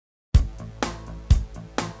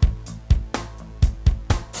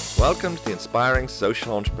Welcome to the Inspiring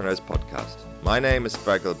Social Entrepreneurs podcast. My name is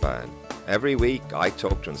Fergal Byrne. Every week I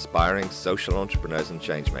talk to inspiring social entrepreneurs and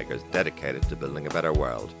changemakers dedicated to building a better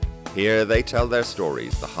world. Here they tell their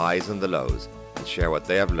stories, the highs and the lows, and share what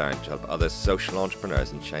they have learned to help other social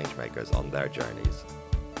entrepreneurs and changemakers on their journeys.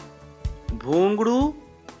 Bhungru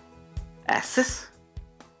assess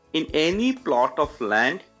in any plot of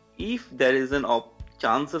land if there is an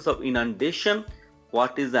chances of inundation.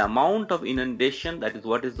 What is the amount of inundation, that is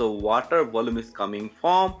what is the water volume is coming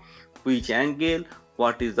from, which angle,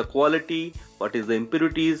 what is the quality, what is the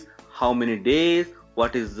impurities, how many days,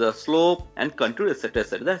 what is the slope and contour, etc.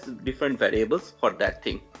 etc. That's different variables for that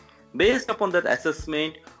thing. Based upon that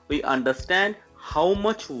assessment, we understand how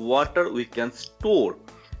much water we can store,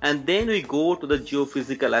 and then we go to the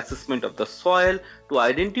geophysical assessment of the soil to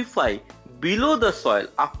identify below the soil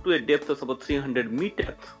up to a depth of about 300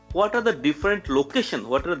 meters what are the different locations,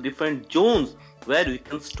 what are the different zones where we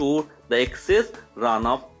can store the excess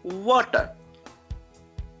runoff water.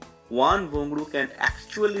 One Bhungru can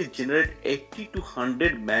actually generate 80 to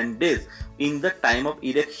 100 man days in the time of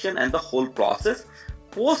erection and the whole process.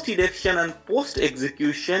 Post erection and post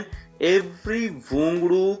execution, every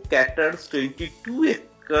Bhungru caters 22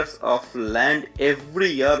 acres of land every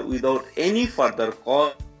year without any further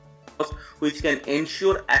cost, which can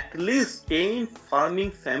ensure at least 10 farming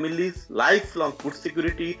families lifelong food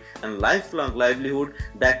security and lifelong livelihood.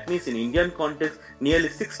 That means in Indian context, nearly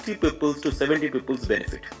 60 people's to 70 people's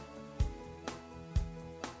benefit.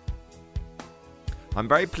 I'm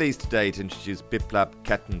very pleased today to introduce Biplab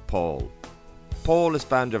Ketan Paul. Paul is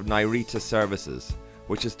founder of Nairita Services,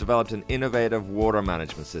 which has developed an innovative water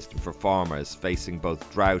management system for farmers facing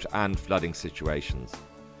both drought and flooding situations.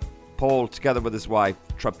 Paul, together with his wife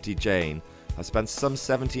Trupti Jain, has spent some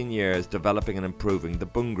 17 years developing and improving the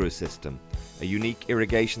Bhungru system, a unique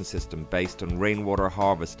irrigation system based on rainwater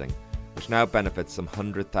harvesting, which now benefits some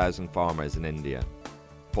 100,000 farmers in India.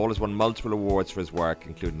 Paul has won multiple awards for his work,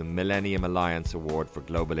 including the Millennium Alliance Award for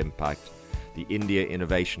Global Impact, the India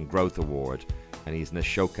Innovation Growth Award, and he's an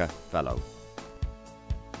Ashoka Fellow.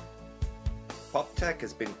 PopTech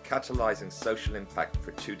has been catalysing social impact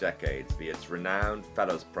for 2 decades via its renowned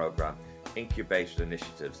Fellows Programme, incubated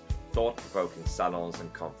initiatives, thought-provoking salons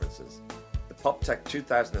and conferences. The PopTech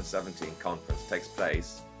 2017 conference takes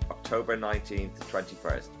place October 19th to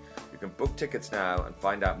 21st. You can book tickets now and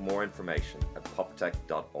find out more information at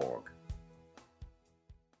poptech.org.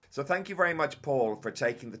 So thank you very much, Paul, for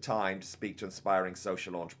taking the time to speak to inspiring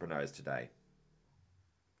social entrepreneurs today.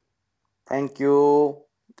 Thank you.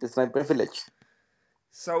 It's my privilege.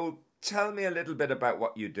 So tell me a little bit about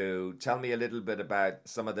what you do. Tell me a little bit about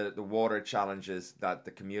some of the water challenges that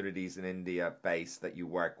the communities in India face that you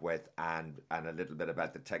work with, and a little bit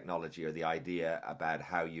about the technology or the idea about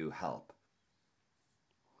how you help.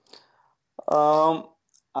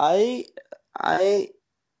 I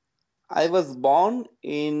was born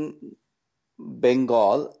in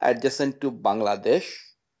Bengal, adjacent to Bangladesh,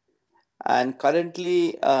 and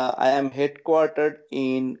currently I am headquartered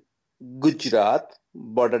in Gujarat,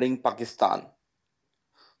 bordering Pakistan.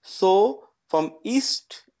 So from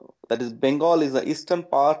east, that is Bengal is the eastern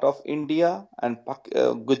part of India, and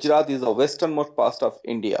Gujarat is the westernmost part of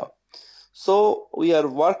India. So we are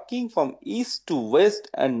working from east to west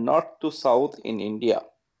and north to south in India.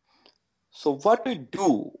 So what we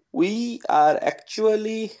do, we are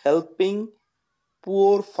actually helping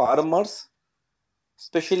poor farmers,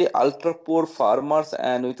 especially ultra poor farmers,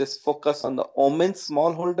 and with this focus on the women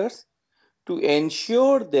smallholders, to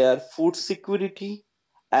ensure their food security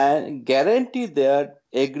and guarantee their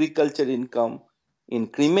agriculture income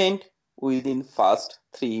increment within first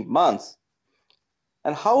 3 months.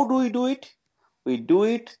 And how do we do it? We do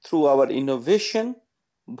it through our innovation,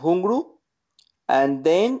 Bhungru, and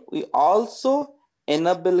then we also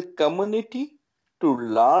enable community to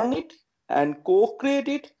learn it and co-create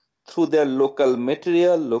it through their local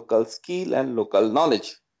material, local skill, and local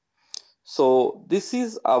knowledge. So this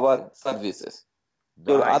is our services.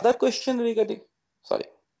 Right. Your other question regarding, sorry.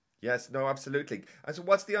 Yes, no, absolutely. And so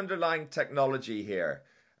what's the underlying technology here?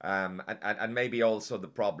 And maybe also the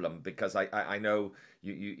problem, because I know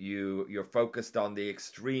you're focused on the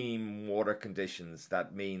extreme water conditions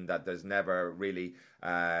that mean that there's never really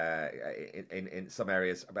in some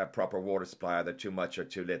areas a proper water supply, either too much or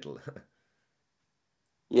too little.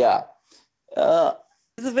 Yeah,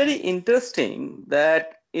 it's very interesting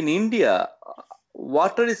that in India,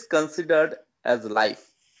 water is considered as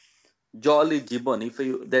life. Jal is Jiban.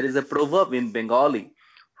 There is a proverb in Bengali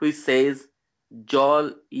which says,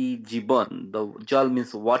 Jal is Jiban. The Jal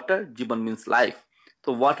means water, Jiban means life.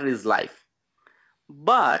 So water is life.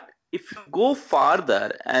 But if you go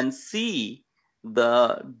farther and see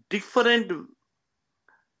the different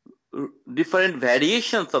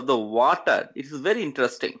variations of the water, it is very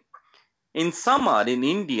interesting. In summer in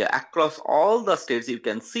India, across all the states, you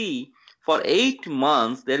can see for 8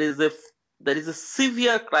 months there is a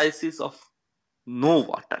severe crisis of no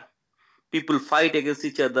water. People fight against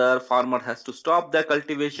each other. Farmer has to stop their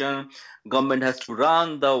cultivation. Government has to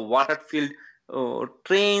run the water field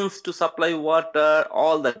trains to supply water.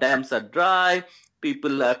 All the dams are dry.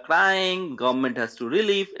 People are crying. Government has to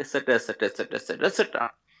relieve, etc., etc., etc., etc.,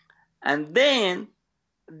 etc. And then,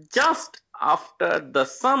 just after the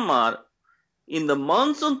summer, in the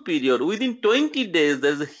monsoon period, within 20 days,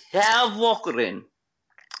 there's a havoc rain.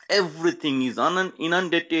 Everything is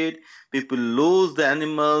inundated. People lose the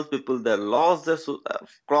animals. People they lost their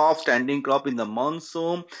crop, standing crop in the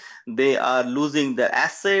monsoon. They are losing their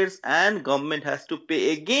assets, and government has to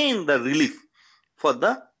pay again the relief for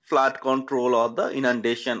the flood control or the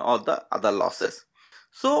inundation or the other losses.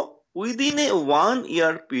 So within a 1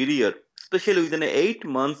 year period, especially within an 8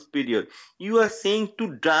 months period, you are seeing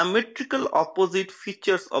two diametrical opposite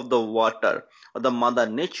features of the water or the mother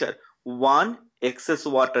nature. One, excess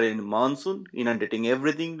water in monsoon, inundating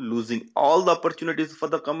everything, losing all the opportunities for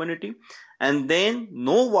the community, and then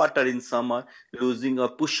no water in summer, losing or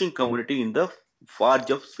pushing community in the verge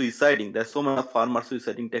of suiciding. There's so many farmers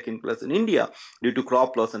suiciding taking place in India due to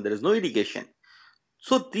crop loss and there is no irrigation.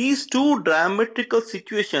 So these two diametrical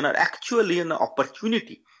situations are actually an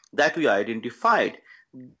opportunity that we identified,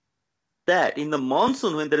 that in the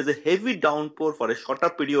monsoon, when there is a heavy downpour for a shorter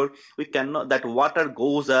period, we cannot, that water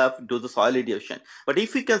goes up to the soil irrigation. But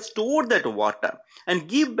if we can store that water and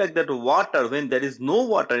give back that water when there is no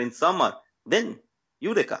water in summer, then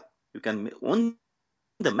eureka, you can win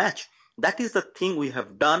the match. That is the thing we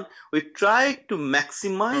have done. We try to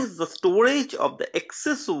maximize the storage of the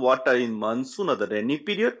excess water in monsoon or the rainy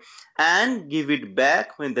period and give it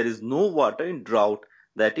back when there is no water in drought,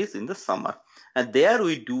 that is in the summer. And there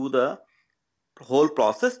we do the whole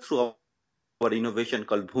process through our innovation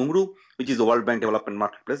called Bhungru, which is the World Bank Development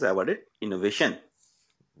Marketplace awarded innovation.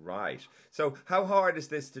 Right. So how hard is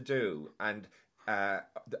this to do? And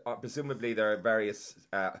presumably there are various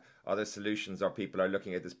other solutions, or people are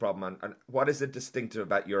looking at this problem. And what is it distinctive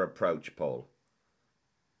about your approach, Paul?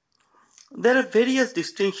 There are various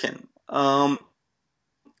distinctions.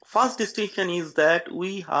 First distinction is that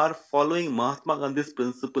we are following Mahatma Gandhi's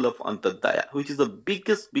principle of Antyodaya, which is the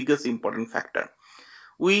biggest important factor.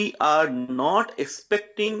 We are not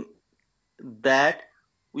expecting that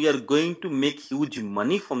we are going to make huge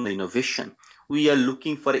money from the innovation. We are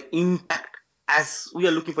looking for an impact, as we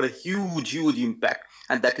are looking for a huge impact.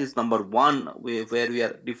 And that is number one, where we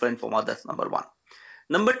are different from others, number one.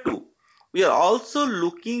 Number two, we are also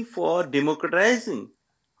looking for democratizing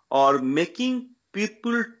or making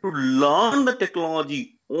people to learn the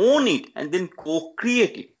technology, own it, and then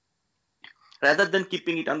co-create it, rather than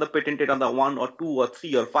keeping it patented on the 1 or 2 or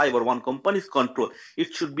 3 or 5 or one company's control.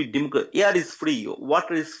 It should be democratic. Air is free,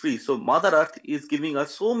 water is free. So Mother Earth is giving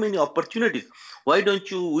us so many opportunities. Why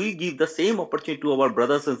don't we give the same opportunity to our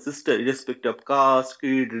brothers and sisters, irrespective of caste,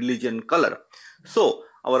 creed, religion, color? So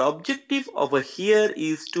our objective over here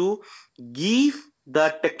is to give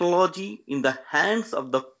the technology in the hands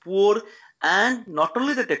of the poor, and not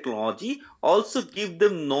only the technology, also give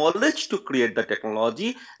them knowledge to create the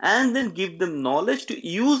technology, and then give them knowledge to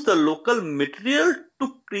use the local material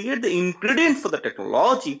to create the ingredient for the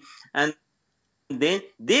technology, and then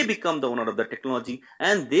they become the owner of the technology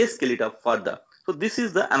and they scale it up further. So this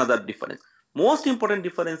is another difference. Most important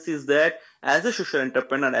difference is that as a social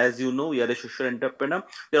entrepreneur, as you know, we are a social entrepreneur,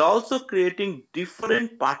 we are also creating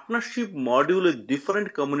different partnership module with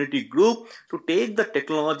different community group to take the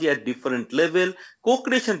technology at different level,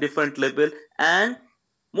 co-creation different level, and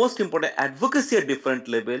most important, advocacy at different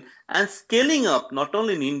level, and scaling up not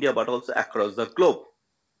only in India but also across the globe.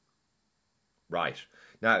 Right.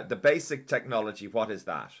 Now, the basic technology, what is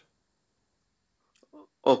that?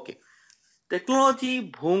 Okay.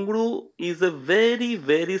 Technology Bhungru is a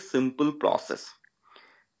very simple process.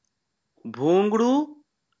 Bhungru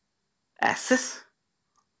assess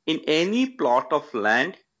in any plot of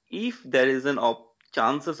land, if there is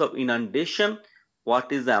chances of inundation,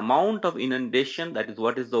 what is the amount of inundation, that is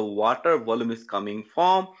what is the water volume is coming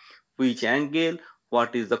from, which angle,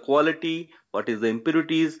 what is the quality, what is the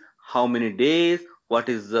impurities, how many days, what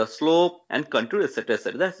is the slope and contour, etc.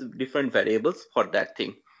 etc. That's different variables for that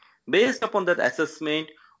thing. Based upon that assessment,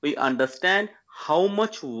 we understand how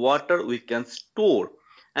much water we can store,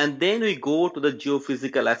 and then we go to the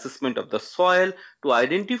geophysical assessment of the soil to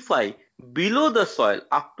identify below the soil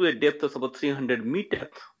up to a depth of about 300 meters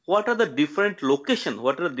what are the different locations,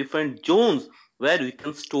 what are the different zones where we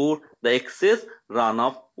can store the excess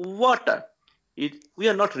runoff water. We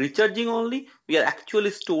are not recharging only, we are actually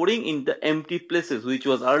storing in the empty places, which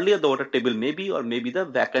was earlier the water table maybe, or maybe the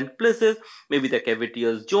vacant places, maybe the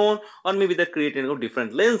cavitous zone, or maybe the creating of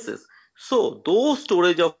different lenses. So those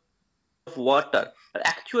storage of water are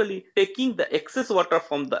actually taking the excess water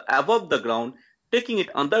from the above the ground, taking it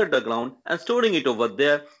under the ground and storing it over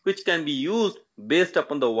there, which can be used based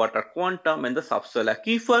upon the water quantum and the subsoil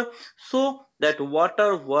aquifer, so that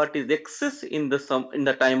water what is excess in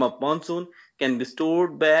the time of monsoon can be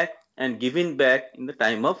stored back and given back in the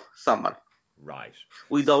time of summer. Right.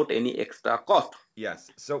 Without any extra cost.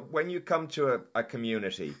 Yes. So when you come to a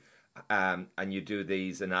community, and you do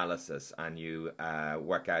these analysis and you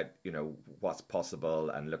work out, what's possible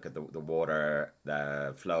and look at the water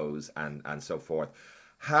flows and so forth,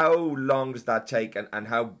 how long does that take, and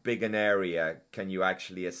how big an area can you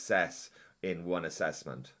actually assess in one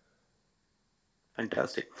assessment?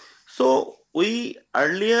 Fantastic. So we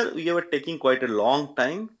were taking quite a long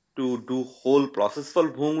time to do whole process for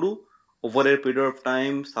Bhungru. Over a period of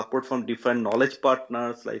time, support from different knowledge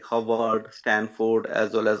partners like Harvard, Stanford,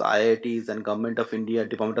 as well as IITs and Government of India,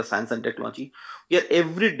 Department of Science and Technology. We are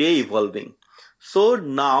every day evolving. So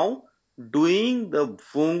now doing the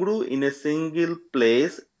Bhungru in a single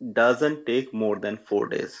place doesn't take more than 4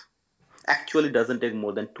 days. Actually doesn't take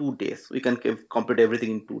more than 2 days. We can complete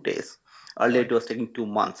everything in 2 days. Earlier it was taking 2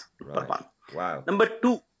 months per one. Wow. Number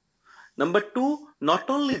two, not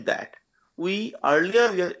only that, we are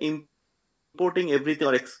importing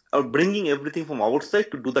everything or bringing everything from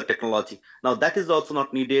outside to do the technology. Now that is also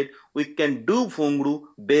not needed. We can do Bhungru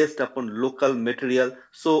based upon local material,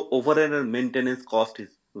 so overall maintenance cost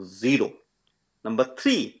is zero. Number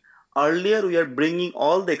three, earlier we are bringing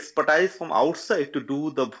all the expertise from outside to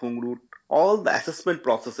do the Bhungru, all the assessment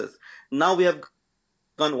processes. Now we have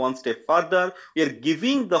gone one step further. We are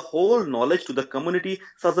giving the whole knowledge to the community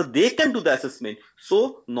so that they can do the assessment.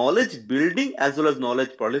 So knowledge building as well as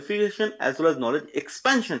knowledge proliferation as well as knowledge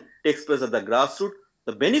expansion takes place at the grassroots.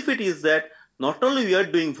 The benefit is that not only we are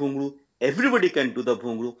doing Bhungru, everybody can do the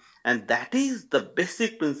Bhungru, and that is the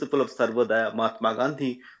basic principle of Sarvodaya Mahatma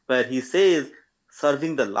Gandhi, where he says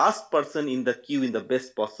serving the last person in the queue in the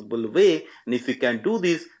best possible way. And if we can do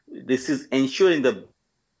this, this is ensuring the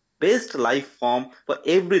best life form for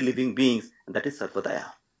every living beings, and that is Sarvodaya.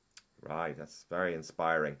 Right, that's very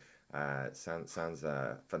inspiring. Sounds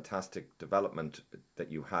a fantastic development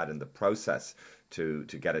that you had in the process to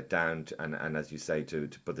get it down to, and as you say, to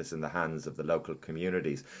put this in the hands of the local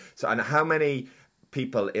communities. So, and how many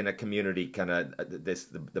people in a community can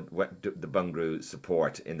the Bhungru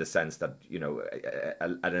support, in the sense that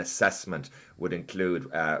an assessment would include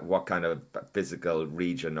what kind of physical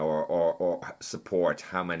region or support,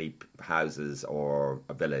 how many houses or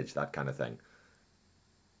a village, that kind of thing?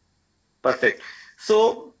 Perfect.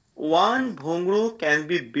 So one Bhungru can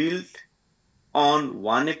be built on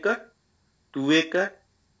 1 acre, 2 acre,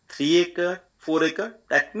 3 acre, 4 acre.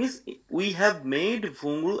 That means we have made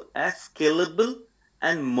Bhungru as scalable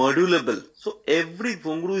and modulable. So every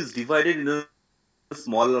Bhungru is divided into a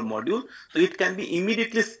smaller module, so it can be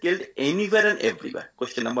immediately scaled anywhere and everywhere.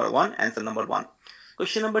 Question number one, answer number one.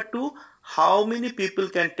 Question number two, how many people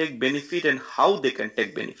can take benefit and how they can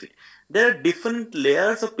take benefit? There are different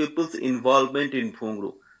layers of people's involvement in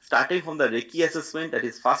Bhungru, starting from the Recce assessment, that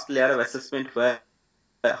is first layer of assessment where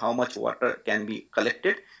how much water can be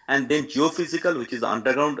collected, and then geophysical, which is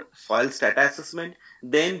underground soil strata assessment,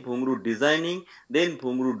 then Bhungru designing, then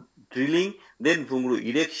Bhungru drilling, then Bhungru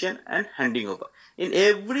erection and handing over. In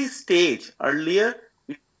every stage, earlier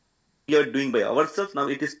we are doing by ourselves, now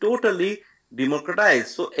it is totally democratized,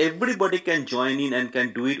 so everybody can join in and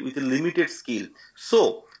can do it with a limited skill.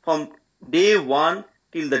 So from day 1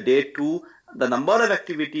 till the day 2, the number of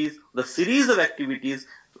activities, the series of activities,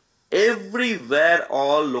 everywhere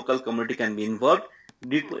all local community can be involved.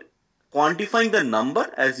 Quantifying the number,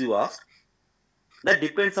 as you asked, that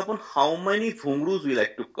depends upon how many Bhungrus we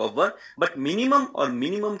like to cover, but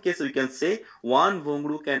minimum case we can say one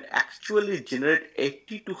Bhungru can actually generate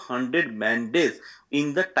 80 to 100 man days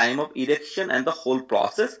in the time of erection and the whole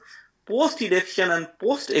process. Post erection and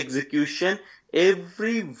post execution,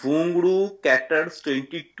 every Bhungru caters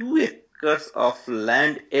 22 acres of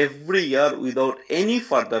land every year without any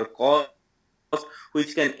further cost,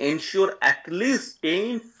 which can ensure at least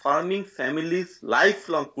 10 farming families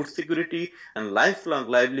lifelong food security and lifelong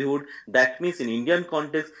livelihood. That means in Indian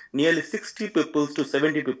context, nearly 60 people to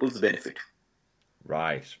 70 people's benefit.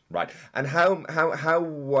 Right. And how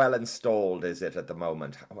well installed is it at the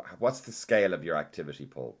moment? What's the scale of your activity,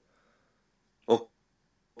 Paul?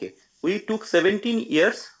 Okay. Okay, we took 17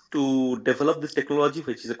 years to develop this technology,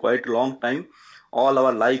 which is a quite long time. All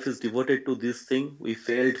our life is devoted to this thing. We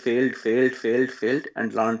failed,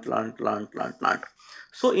 and learned.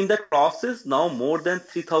 So in that process, now more than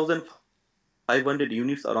 3,500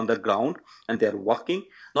 units are on the ground and they are working.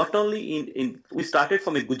 Not only we started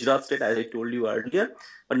from a Gujarat state, as I told you earlier,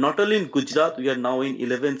 but not only in Gujarat, we are now in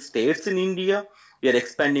 11 states in India. We are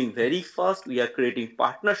expanding very fast. We are creating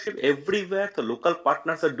partnership everywhere. The local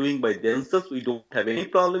partners are doing by themselves. We don't have any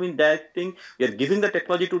problem in that thing. We are giving the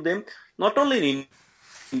technology to them, not only in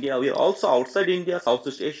India, we are also outside India,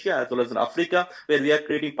 Southeast Asia, as well as in Africa, where we are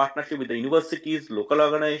creating partnership with the universities, local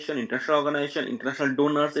organization, international donors,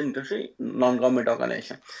 and international non-government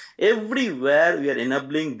organization. Everywhere we are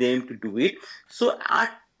enabling them to do it. So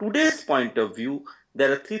at today's point of view, there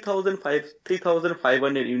are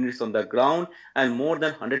 3,500 units on the ground, and more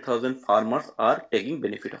than 100,000 farmers are taking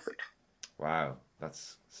benefit of it. Wow,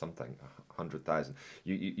 that's something. 100,000.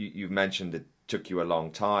 You've mentioned it took you a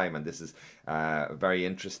long time, and this is very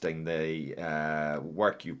interesting. The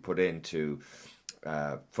work you put in to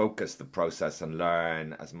focus the process and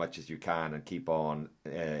learn as much as you can and keep on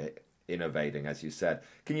innovating, as you said.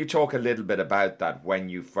 Can you talk a little bit about that when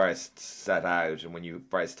you first set out and when you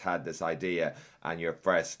first had this idea and your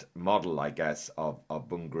first model, I guess, of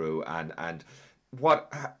Bungru, and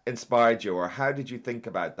what inspired you, or how did you think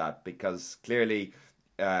about that? Because clearly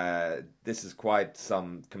this is quite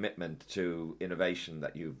some commitment to innovation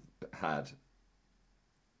that you've had.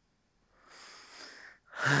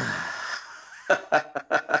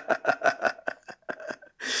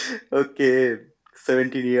 Okay,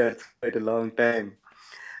 17 years, quite a long time.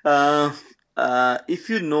 Uh, if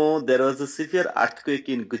you know, there was a severe earthquake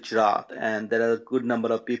in Gujarat, and there are a good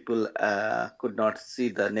number of people could not see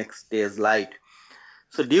the next day's light.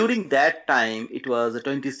 So during that time, it was the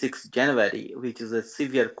 26th January, which is a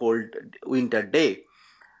severe cold winter day.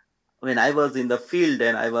 When I was in the field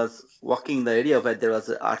and I was walking in the area where there was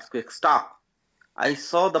an earthquake stop, I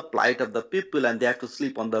saw the plight of the people and they had to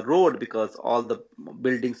sleep on the road because all the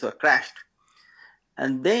buildings were crashed.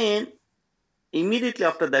 And then immediately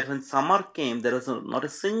after that, when summer came, there was not a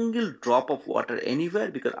single drop of water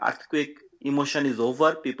anywhere because earthquake emotion is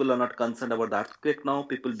over. People are not concerned about the earthquake now.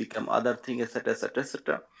 People become other things, etc., etc.,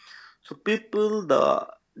 etc. So people, the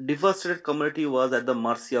devastated community was at the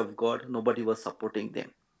mercy of God. Nobody was supporting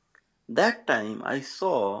them. That time I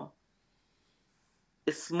saw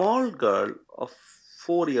a small girl of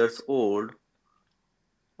 4 years old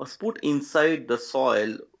was put inside the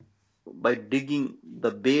soil by digging the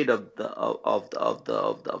bed of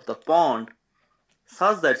the pond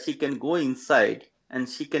such that she can go inside and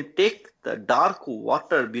she can take the dark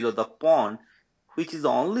water below the pond, which is the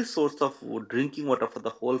only source of drinking water for the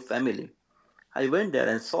whole family. I went there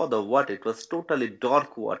and saw the water. It was totally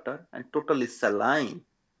dark water and totally saline.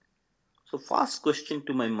 So first question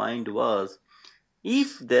to my mind was,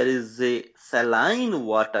 if there is a saline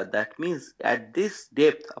water, that means at this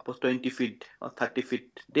depth, suppose 20 feet or 30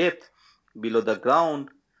 feet depth below the ground,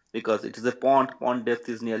 because it is a pond depth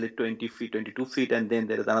is nearly 20 feet, 22 feet, and then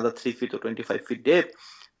there is another 3 feet or 25 feet depth,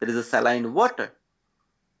 there is a saline water.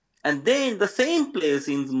 And then the same place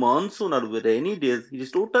in monsoon or rainy days, it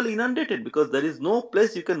is totally inundated because there is no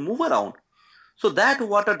place you can move around. So that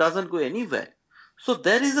water doesn't go anywhere. So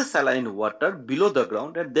there is a saline water below the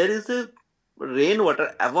ground and there is a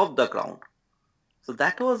rainwater above the ground. So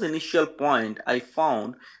that was initial point. I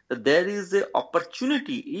found that there is an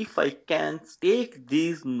opportunity if I can take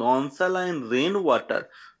these non-saline rainwater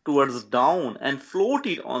towards down and float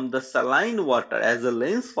it on the saline water as a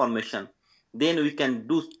lens formation, then we can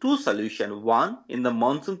do two solutions. One, in the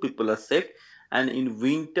monsoon people are safe, and in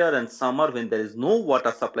winter and summer when there is no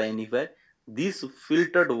water supply anywhere, this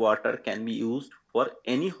filtered water can be used for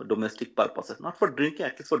any domestic purposes, not for drinking,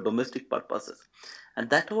 at least for domestic purposes. And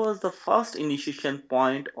that was the first initiation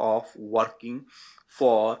point of working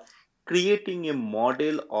for creating a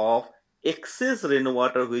model of excess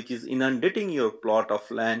rainwater which is inundating your plot of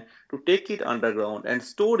land, to take it underground and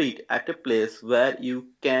store it at a place where you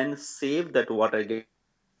can save that water, get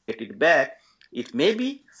it back. It may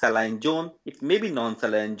be saline zone, it may be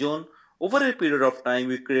non-saline zone. Over a period of time,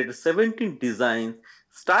 we created 17 designs.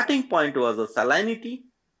 Starting point was a salinity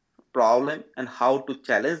problem and how to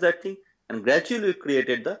challenge that thing, and gradually we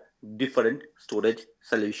created the different storage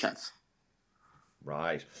solutions.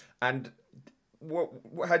 Right. And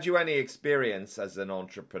had you any experience as an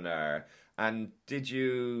entrepreneur? And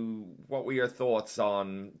what were your thoughts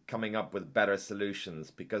on coming up with better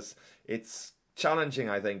solutions? Because it's challenging,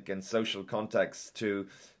 I think, in social contexts to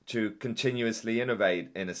to continuously innovate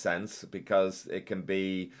in a sense, because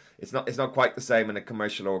it's not quite the same in a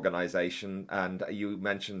commercial organization. And you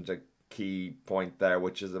mentioned a key point there,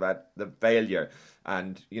 which is about the failure.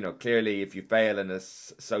 And clearly, if you fail in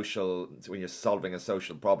when you're solving a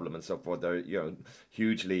social problem and so forth, there are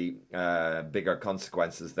hugely bigger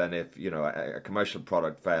consequences than if a commercial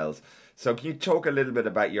product fails. So can you talk a little bit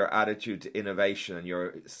about your attitude to innovation and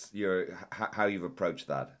your how you've approached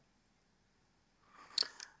that?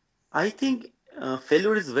 I think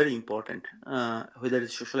failure is very important. Whether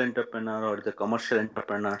it's social entrepreneur or the commercial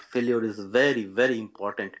entrepreneur, failure is very, very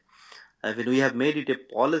important. When we have made it a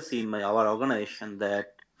policy in our organization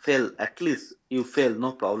that at least you fail,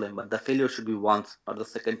 no problem, but the failure should be once or the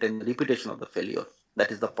second time, repetition of the failure.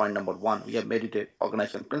 That is the point number one. We have made it an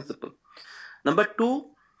organization principle. Number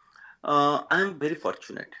two, I am very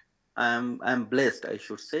fortunate. I'm blessed, I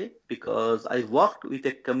should say, because I worked with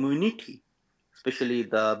a community, especially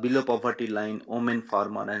the below poverty line women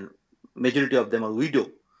farmer, and majority of them are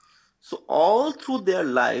widow. So all through their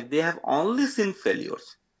life, they have only seen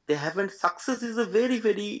failures. They haven't. Success is a very,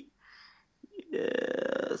 very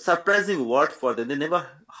surprising word for them. They never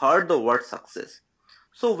heard the word success.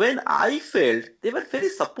 So when I failed, they were very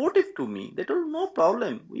supportive to me. They told, no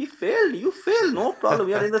problem. We failed. You failed. No problem.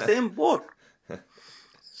 We are in the same boat.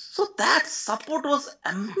 So that support was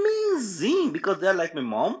amazing, because they are like my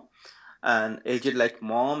mom and aged like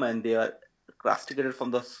mom, and they are castigated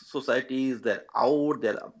from the societies. They're out.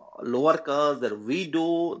 They're lower caste. They're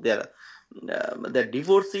widow. They're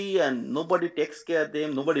divorcee, and nobody takes care of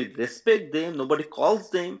them. Nobody respects them. Nobody calls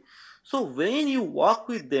them. So when you walk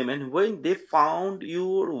with them and when they found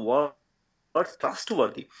your words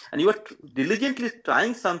trustworthy and you are diligently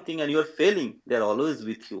trying something and you are failing, they are always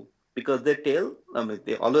with you, because they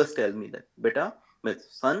always tell me that, beta, my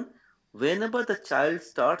son, whenever the child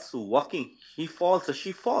starts walking, he falls or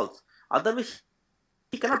she falls. Otherwise,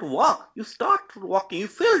 he cannot walk. You start walking, you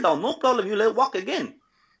fell down, no problem, you walk again.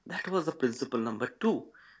 That was the principle number two.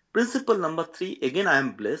 Principle number three, again, I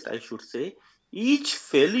am blessed, I should say. Each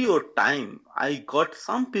failure time, I got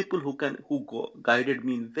some people who guided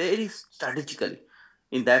me very strategically.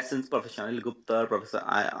 In that sense, Professor Anil Gupta, Professor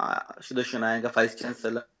Sudarshan Iyengar, Vice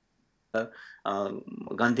Chancellor,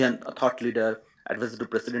 Gandhian thought leader, advisor to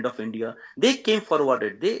President of India, they came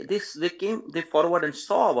forward. They forward and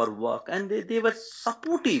saw our work, and they were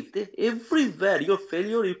supportive. Everywhere, your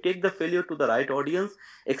failure, you take the failure to the right audience,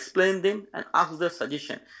 explain them, and ask their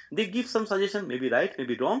suggestion. They give some suggestion, maybe right,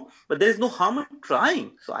 maybe wrong, but there is no harm in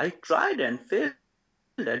trying. So I tried and failed.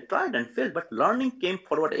 But learning came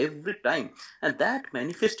forward every time. And that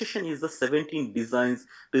manifestation is the 17 designs,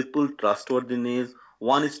 people, trustworthiness,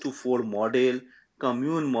 1:4 model,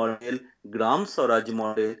 commune model, Gram Swaraj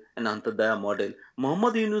model, and Antyodaya model.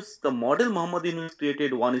 The model Muhammad Yunus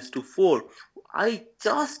created 1:4. I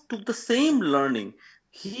just took the same learning.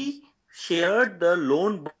 He shared the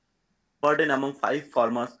loan burden among 5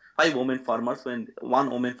 women farmers. When one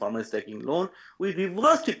woman farmer is taking loan, we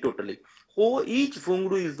reversed it totally. Each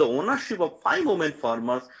Vungru is the ownership of 5 women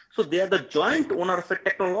farmers, so they are the joint owner of a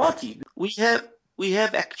technology. We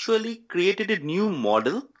have actually created a new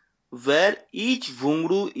model where each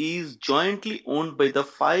Vungru is jointly owned by the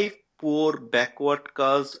 5 poor backward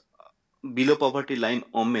caste below poverty line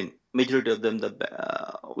women, majority of them the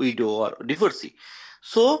widow or divorcee.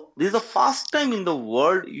 So this is the first time in the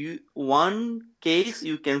world, one case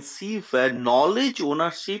you can see where knowledge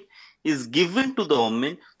ownership is given to the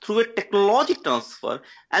women through a technology transfer.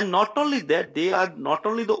 And not only that, they are not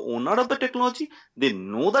only the owner of the technology, they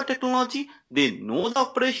know the technology, they know the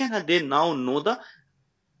operation, and they now know the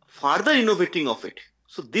further innovating of it.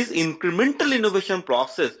 So this incremental innovation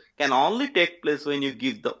process can only take place when you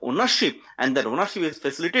give the ownership, and that ownership is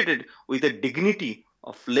facilitated with a dignity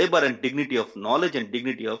of labor and dignity of knowledge and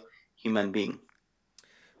dignity of human being.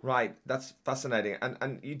 Right, that's fascinating.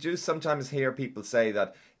 And you do sometimes hear people say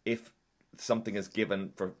that if something is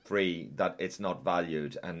given for free, that it's not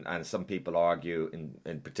valued, and some people argue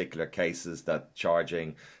in particular cases that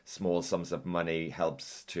charging small sums of money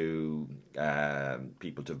helps to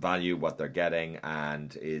people to value what they're getting,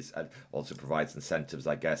 and is also provides incentives,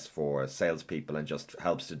 I guess, for salespeople, and just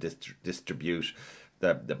helps to distribute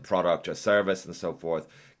the product or service and so forth.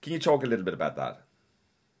 Can you talk a little bit about that?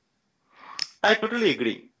 I totally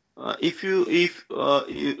agree.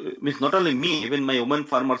 Means not only me, even my women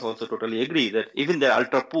farmers also totally agree that even they're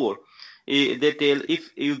ultra poor. They tell,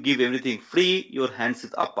 if you give everything free, your hands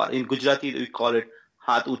is upper. In Gujarati, we call it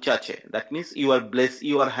Hath Ucha Che. That means you are blessed,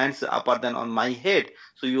 your hands are upper than on my head.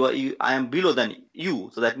 So I am below than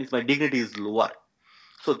you. So that means my dignity is lower.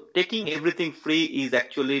 So taking everything free is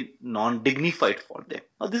actually non-dignified for them.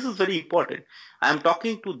 Now this is very important. I am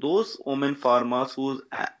talking to those women farmers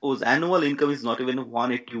whose annual income is not even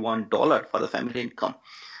 $181 for the family income.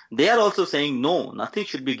 They are also saying no, nothing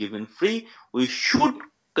should be given free. We should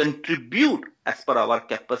contribute as per our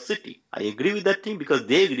capacity. I agree with that thing because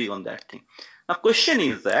they agree on that thing. Now question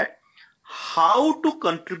is that how to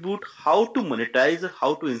contribute, how to monetize,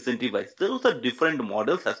 how to incentivize. Those are different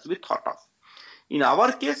models has to be thought of. In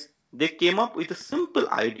our case, they came up with a simple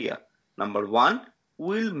idea. Number one,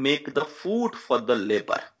 we'll make the food for the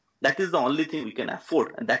labor. That is the only thing we can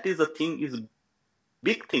afford, and that is the thing is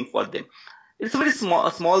big thing for them. It's a very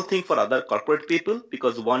small thing for other corporate people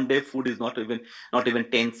because one day food is not even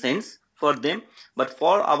 10 cents for them. But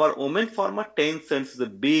for our women farmer, 10 cents is a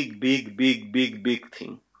big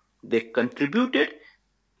thing. They contributed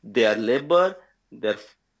their labor, their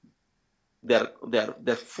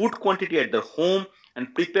their food quantity at their home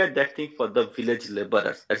and prepared that thing for the village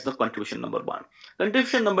laborers. That's the contribution number one.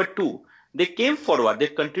 Contribution number two, they came forward, they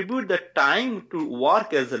contribute the time to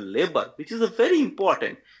work as a labor, which is a very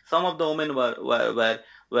important. Some of the women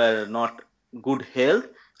were not good health.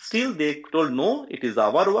 Still they told no, it is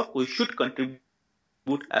our work, we should contribute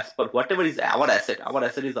as per whatever is our asset. Our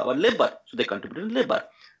asset is our labor. So they contributed labor.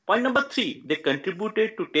 Point number three, they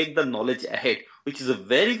contributed to take the knowledge ahead, which is a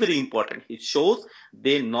very important. It shows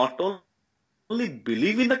they not only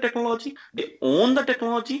believe in the technology, they own the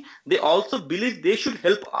technology, they also believe they should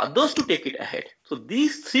help others to take it ahead. So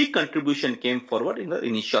these three contributions came forward in the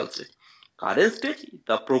initial stage. Current stage,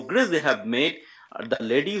 the progress they have made, the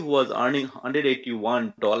lady who was earning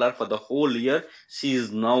 $181 for the whole year, she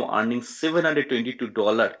is now earning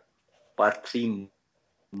 $722 per 3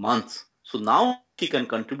 months. So now she can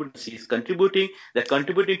contribute. She is contributing. They're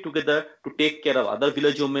contributing together to take care of other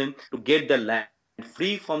village women, to get the land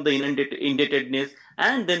free from the indebtedness,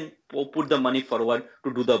 and then put the money forward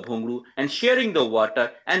to do the bhongru and sharing the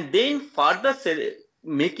water, and then further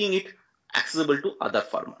making it accessible to other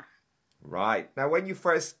farmers. Right. Now, when you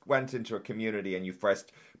first went into a community and you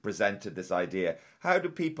first presented this idea, how do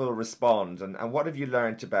people respond? And what have you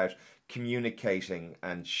learned about communicating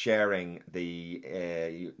and sharing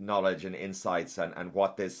the knowledge and insights and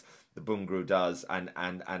what the Bungru does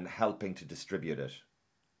and helping to distribute it?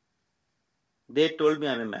 They told me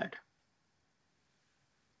I'm a mad.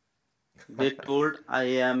 They told I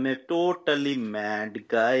am a totally mad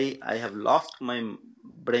guy. I have lost my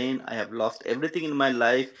brain. I have lost everything in my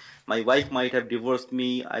life. My wife might have divorced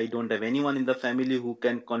me. I don't have anyone in the family who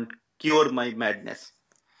can cure my madness.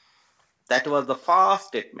 That was the fast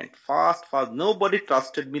statement. Fast. Nobody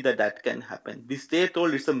trusted me that can happen. This they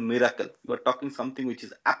told it's a miracle. You are talking something which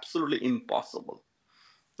is absolutely impossible.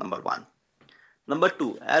 Number one. Number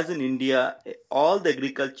two, as in India, all the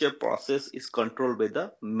agriculture process is controlled by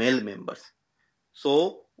the male members.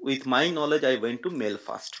 So, with my knowledge, I went to male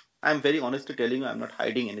first. I'm very honestly telling you, I'm not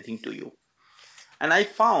hiding anything to you. And I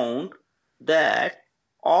found that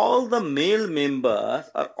all the male members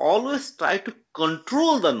are always trying to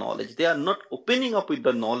control the knowledge. They are not opening up with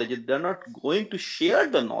the knowledge. They are not going to share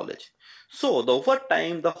the knowledge. So, over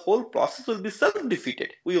time, the whole process will be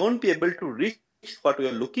self-defeated. We won't be able to reach what we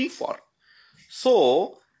are looking for.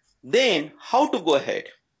 So then how to go ahead?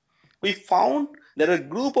 We found there are a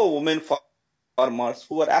group of women farmers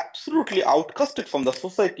who are absolutely outcasted from the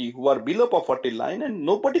society, who are below poverty line and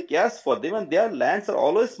nobody cares for them, and their lands are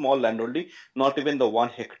always small land only, not even the 1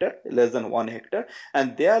 hectare, less than 1 hectare,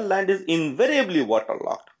 and their land is invariably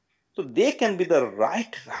waterlogged. So they can be the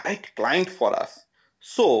right client for us.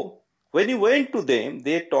 So when we went to them,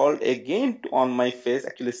 they told again on my face,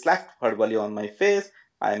 actually slapped verbally on my face,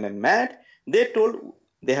 I am a mad. They told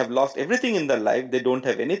they have lost everything in their life. They don't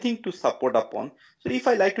have anything to support upon. So if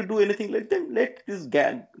I like to do anything, let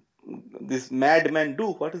this madman do.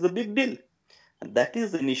 What is the big deal? And that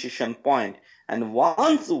is the initiation point. And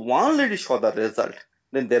once one lady saw the result,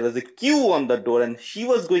 then there was a queue on the door, and she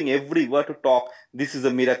was going everywhere to talk. This is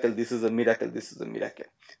a miracle. This is a miracle. This is a miracle.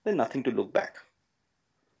 Then nothing to look back.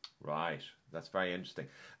 Right. That's very interesting.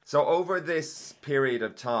 So over this period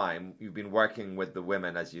of time, you've been working with the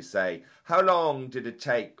women, as you say. How long did it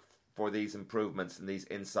take for these improvements and these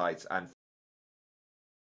insights and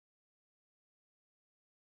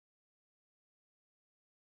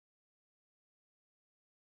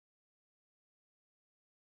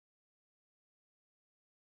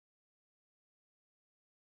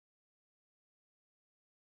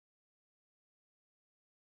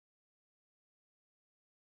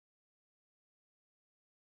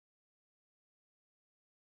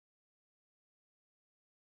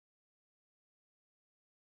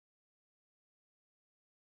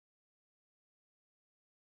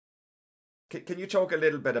Can you talk a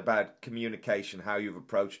little bit about communication, how you've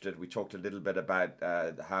approached it? We talked a little bit about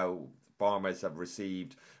how farmers have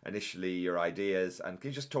received initially your ideas, and can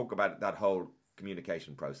you just talk about that whole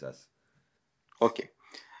communication process? Okay.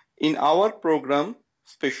 In our program,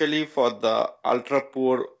 especially for the ultra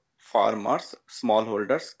poor farmers,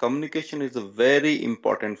 smallholders, communication is a very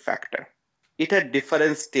important factor. It had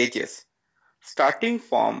different stages. Starting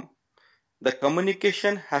from the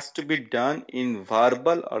communication has to be done in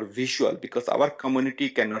verbal or visual because our community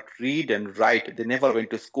cannot read and write. They never went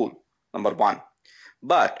to school, number one.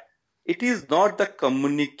 But it is not the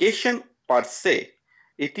communication per se.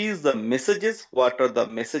 It is the messages, what are the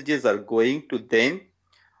messages are going to them,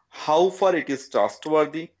 how far it is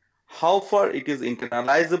trustworthy, how far it is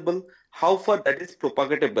internalizable, how far that is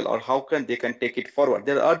propagatable, or how can they can take it forward.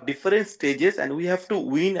 There are different stages and we have to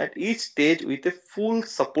win at each stage with a full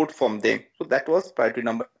support from them. So that was priority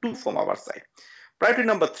number 2 from our side. Priority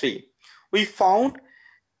number 3, we found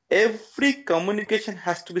every communication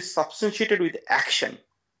has to be substantiated with action.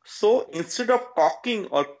 So instead of talking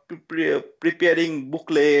or preparing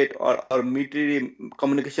booklet or material,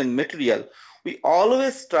 communication material, we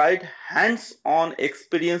always tried hands-on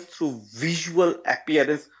experience through visual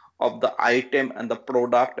appearance of the item and the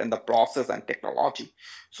product and the process and technology.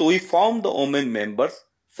 So we formed the women members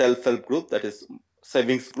self-help group, that is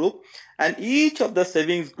savings group, and each of the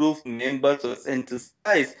savings group members was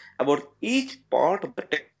emphasized about each part of the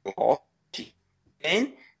technology.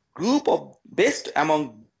 Then group of best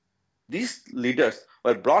among these leaders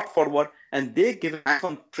were brought forward and they given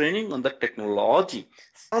some training on the technology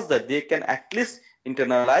such that they can at least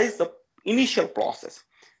internalize the initial process.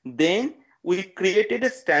 Then we created a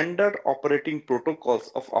standard operating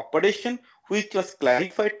protocols of operation which was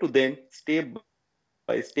clarified to them step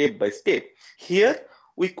by step. Here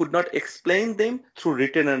we could not explain them through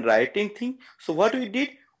written and writing thing. So what we did,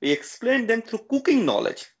 we explained them through cooking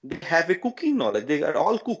knowledge. They have a cooking knowledge. They are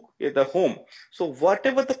all cook at the home. So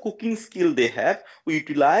whatever the cooking skill they have, we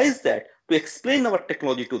utilize that to explain our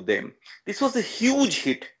technology to them. This was a huge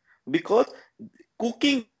hit because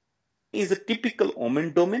cooking is a typical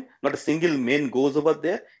women domain. Not a single man goes over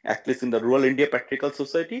there, at least in the rural India patriarchal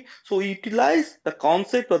society. So we utilize the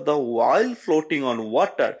concept of the while floating on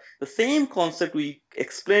water. The same concept we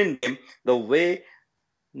explained them the way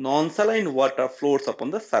non-saline water floats upon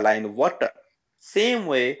the saline water. Same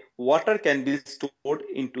way, water can be stored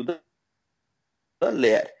into the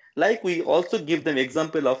layer. Like we also give them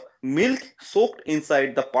example of milk soaked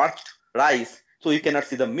inside the parched rice. So you cannot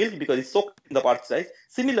see the milk because it's soaked in the parched rice.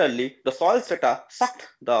 Similarly, the soil strata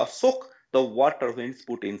soak the water when it's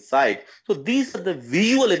put inside. So these are the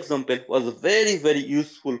visual example was very, very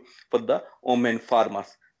useful for the women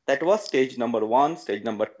farmers. That was stage number 1, stage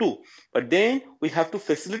number 2. But then we have to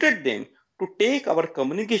facilitate them to take our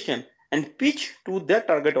communication and pitch to their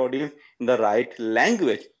target audience in the right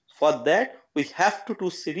language. For that, we have to do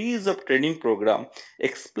series of training program,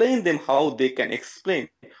 explain them how they can explain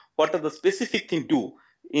what are the specific thing do.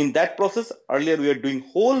 In that process, earlier we were doing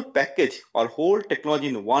whole package or whole technology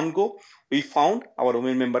in one go. We found our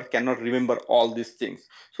women member cannot remember all these things.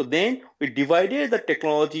 So then we divided the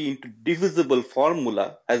technology into divisible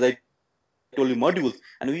formula, as I told you, modules,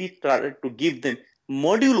 and we started to give them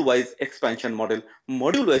module-wise expansion model,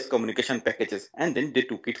 module-wise communication packages, and then they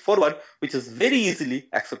took it forward, which is very easily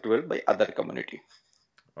acceptable by other community.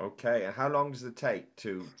 Okay, and how long does it take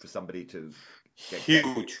for somebody to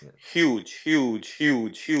huge.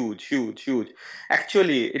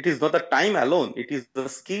 Actually, it is not the time alone, it is the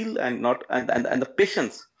skill and not and the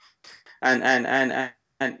patience, and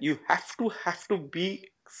you have to be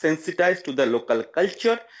sensitized to the local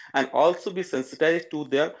culture and also be sensitized to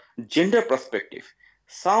their gender perspective.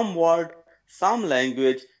 Some word, some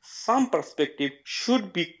language, some perspective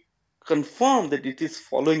should be confirmed that it is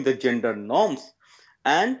following the gender norms,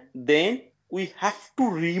 and then we have to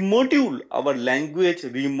remodule our language,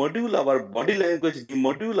 remodule our body language,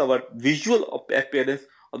 remodule our visual appearance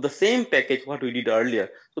of the same package what we did earlier.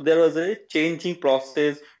 So there was a changing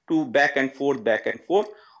process to back and forth.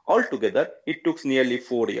 Altogether, it took nearly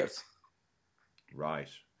 4 years. Right.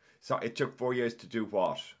 So it took 4 years to do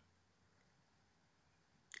what?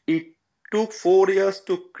 It took 4 years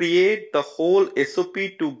to create the whole SOP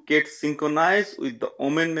to get synchronized with the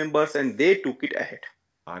women members, and they took it ahead.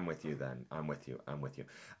 I'm with you then. I'm with you.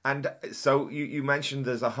 And so you mentioned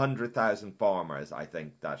there's 100,000 farmers, I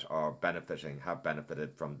think, that are have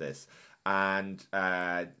benefited from this. And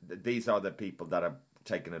these are the people that have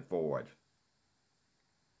taken it forward.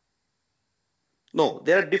 No,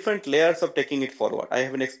 there are different layers of taking it forward. I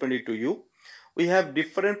haven't explained it to you. We have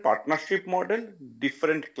different partnership model,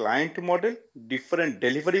 different client model, different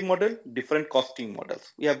delivery model, different costing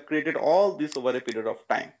models. We have created all this over a period of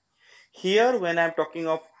time. Here, when I'm talking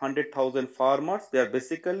of 100,000 farmers, they are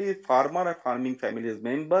basically farmer and farming families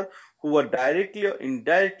member who are directly or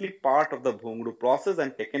indirectly part of the Bhungru process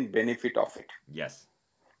and taken benefit of it. Yes.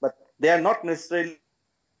 But they are not necessarily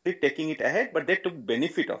taking it ahead, but they took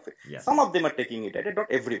benefit of it. Yes. Some of them are taking it ahead, not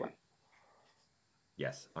everyone.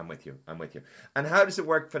 Yes, I'm with you. And how does it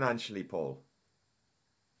work financially, Paul?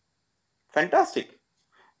 Fantastic.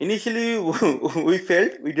 Initially, we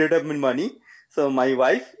felt we didn't have money. So my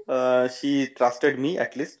wife, she trusted me,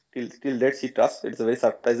 at least till that she trusts. It's a very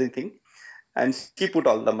surprising thing, and she put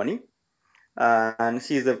all the money. And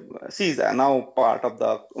she's now part of the.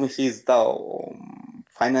 I mean, she's the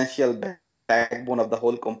financial backbone of the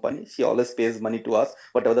whole company. She always pays money to us,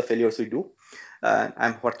 whatever the failures we do.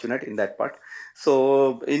 I'm fortunate in that part.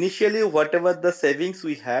 So initially, whatever the savings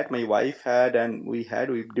we had, my wife had, and we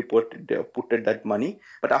put that money.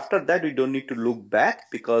 But after that, we don't need to look back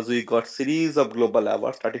because we got series of global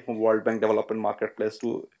awards, starting from World Bank Development Marketplace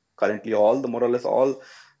to currently more or less all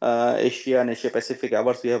Asia and Asia Pacific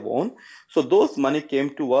awards we have won. So those money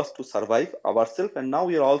came to us to survive ourselves, and now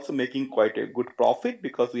we are also making quite a good profit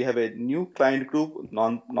because we have a new client group,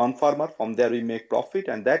 non-farmer. From there we make profit,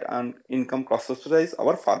 and that income cross-subsidize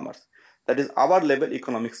our farmers. That is our level,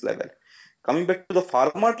 economics level. Coming back to the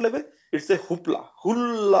farmer level, it's a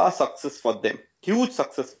hula success for them, huge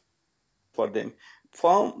success for them.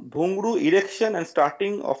 From Bhungru erection and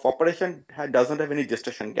starting of operation doesn't have any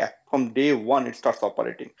gestation gap. From day one, it starts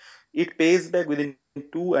operating. It pays back within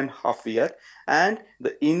 2.5 years, and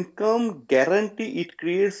the income guarantee it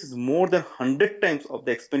creates is more than 100 times of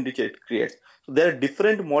the expenditure it creates. So there are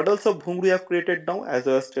different models of Bhungru we have created now, as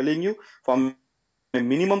I was telling you, from a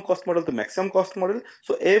minimum cost model to maximum cost model.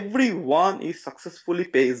 So every one is successfully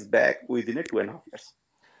pays back within 2.5 years.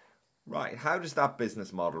 Right. How does that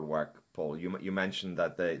business model work, Paul? You mentioned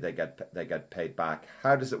that they get paid back.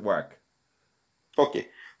 How does it work? Okay.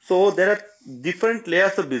 So there are different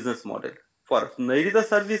layers of business model. For Nairita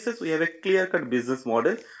services, we have a clear-cut business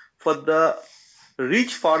model. For the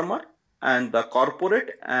rich farmer and the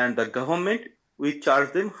corporate and the government, we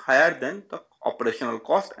charge them higher than the operational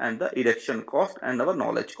cost and the erection cost and our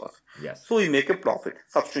knowledge cost. Yes. So we make a profit,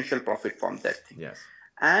 substantial profit from that thing. Yes.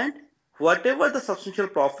 And whatever the substantial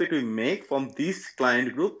profit we make from this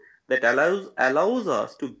client group, that allows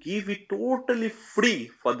us to give it totally free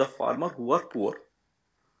for the farmer who are poor.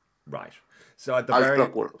 Right. So at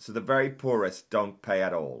the very poorest don't pay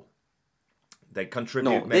at all. They contribute.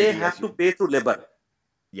 No, they have to pay through labor.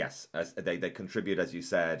 Yes, as they contribute, as you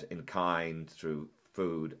said, in kind through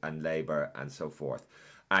food and labor and so forth.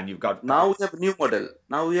 And you've got now we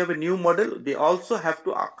have a new model. They also have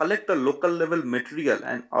to collect a local level material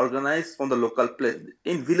and organize from the local place.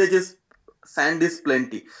 In villages, sand is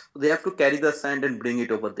plenty, so they have to carry the sand and bring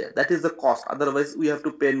it over there. That is the cost. Otherwise, we have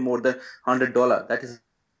to pay more than $100. That is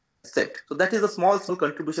set. So that is a small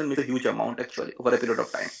contribution, makes a huge amount actually over a period of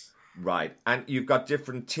time. Right. And you've got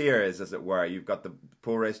different tiers, as it were. You've got the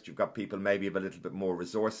poorest, you've got people maybe with a little bit more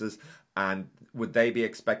resources. And would they be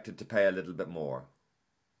expected to pay a little bit more?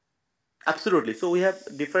 Absolutely. So we have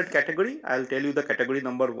different category. I'll tell you the category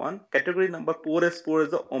number one. Category number poor is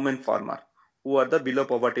the women farmer, who are the below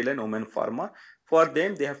poverty line women farmer. For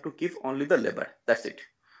them, they have to give only the labor. That's it.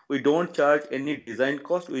 We don't charge any design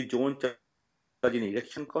cost. We don't charge any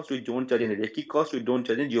erection cost. We don't charge any Reiki cost. We don't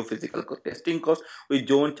charge any geophysical testing cost. We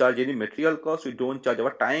don't charge any material cost. We don't charge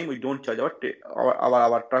our time. We don't charge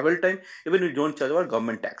our travel time. Even we don't charge our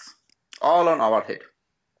government tax. All on our head.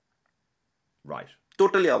 Right.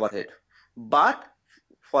 Totally our head. But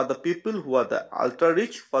for the people who are the ultra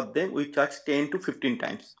rich, for them we charge 10 to 15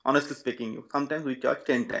 times. Honestly speaking, sometimes we charge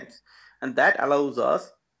 10 times. And that allows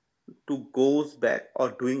us to go back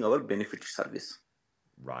or doing our benefit service.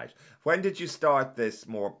 Right. When did you start this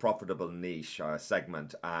more profitable niche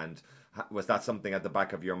segment, and was that something at the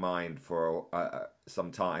back of your mind for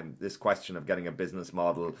some time? This question of getting a business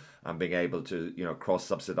model and being able to,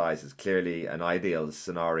 cross-subsidize is clearly an ideal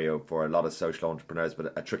scenario for a lot of social entrepreneurs,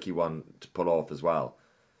 but a tricky one to pull off as well.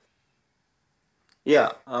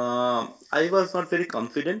 Yeah, I was not very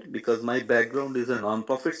confident because my background is a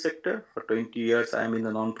non-profit sector. For 20 years, I am in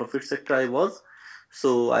the non-profit sector.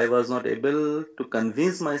 So I was not able to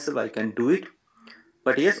convince myself I can do it.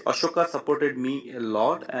 But yes, Ashoka supported me a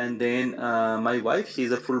lot. And then my wife, she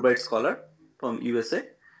is a Fulbright scholar from USA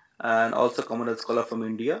and also Commonwealth scholar from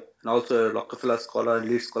India, and also a Rockefeller scholar,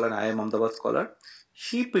 Leeds scholar, and IIM Ahmedabad scholar.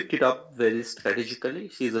 She picked it up very strategically.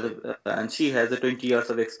 And she has a 20 years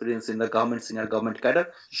of experience in the government, senior government cadre.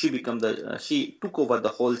 She took over the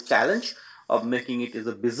whole challenge of making it as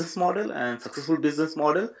a business model and successful business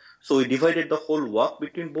model. So we divided the whole work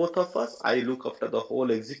between both of us. I look after the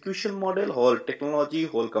whole execution model, whole technology,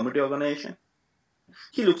 whole community organization.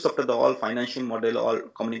 He looks after the all financial model, all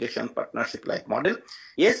communication partnership like model.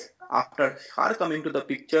 Yes, after her coming to the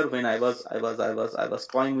picture, when I was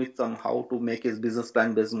toying with some how to make his business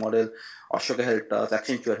plan based model. Ashoka helped us,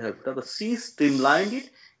 Accenture helped us, but she streamlined it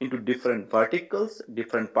into different verticals,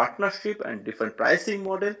 different partnership, and different pricing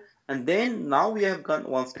model. And then now we have gone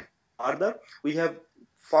one step further. We have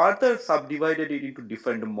further subdivided it into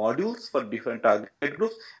different modules for different target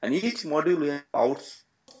groups, and each module we have outsourced,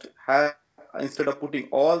 have instead of putting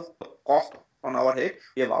all the cost on our head,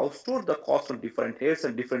 we have outsourced the cost on different heads,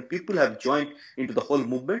 and different people have joined into the whole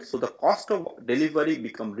movement. So the cost of delivery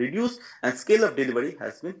become reduced and scale of delivery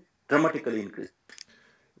has been dramatically increased.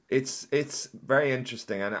 It's very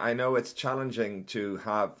interesting, and I know it's challenging to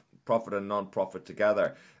have profit and non-profit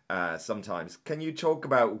together sometimes. Can you talk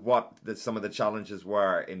about what some of the challenges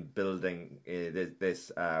were in building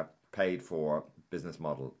this paid for business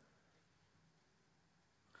model?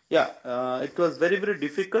 Yeah, it was very, very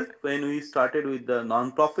difficult when we started with the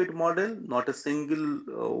non-profit model. Not a single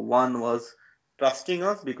one was trusting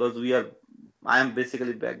us because I am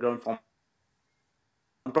basically background from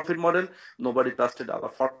non-profit model. Nobody trusted our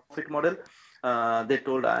for-profit model. They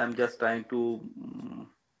told I am just trying to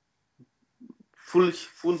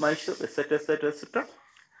fool myself, etc., etc., etc.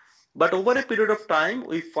 But over a period of time,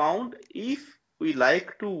 we found if we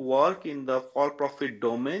like to work in the for-profit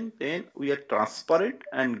domain, then we are transparent.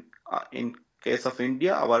 And in case of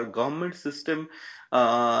India, our government system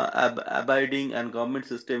abiding and government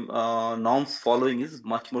system norms following is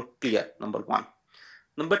much more clear. Number one.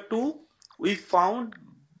 Number two, we found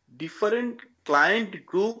different client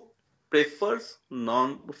group prefers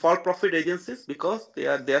non-for-profit agencies because they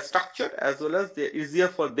are structured as well as they are easier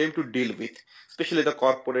for them to deal with, especially the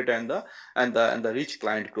corporate and the rich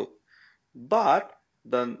client group. But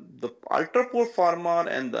the ultra poor farmer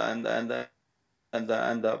and the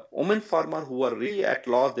women farmer who are really at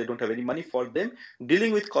loss, they don't have any money for them,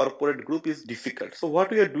 dealing with corporate group is difficult. So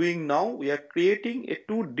what we are doing now, we are creating a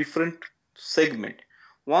two different segment.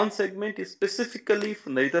 One segment is specifically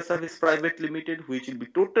Narita Service Private Limited, which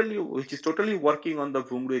is totally working on the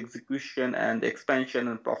Bhumru execution and expansion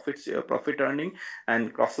and profit earning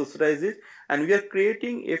and cross subsidize it. And we are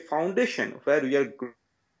creating a foundation where we are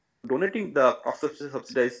donating the cross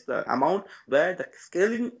subsidized amount, where the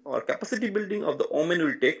scaling or capacity building of the women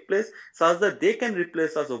will take place such that they can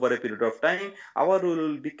replace us over a period of time. Our role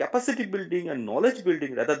will be capacity building and knowledge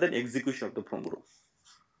building rather than execution of the Bhumru.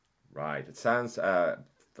 Right. It sounds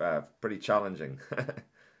pretty challenging.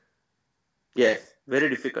 Yes, very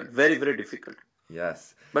difficult. Very, very difficult.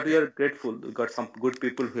 Yes. But we are grateful. We got some good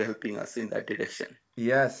people who are helping us in that direction.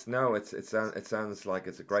 Yes. No, it sounds like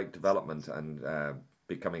it's a great development and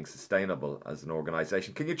becoming sustainable as an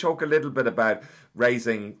organization. Can you talk a little bit about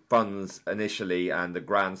raising funds initially and the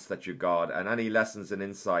grants that you got and any lessons and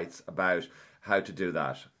insights about how to do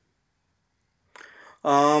that?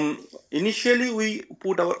 Initially we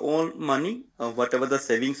put our own money, whatever the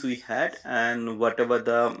savings we had and whatever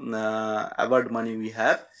the award money we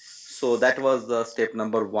have. So that was the step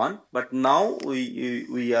number one. But now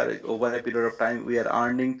we are over a period of time, we are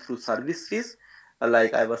earning through service fees.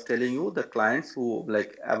 Like I was telling you, the clients who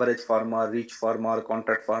like average farmer, rich farmer,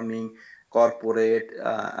 contract farming, corporate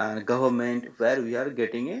and government, where we are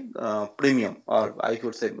getting a premium, or I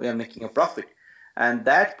should say we are making a profit. And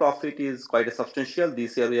that profit is quite a substantial.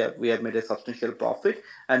 This year we have made a substantial profit,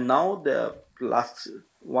 and now the last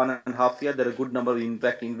 1.5 years there are a good number of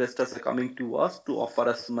investors are coming to us to offer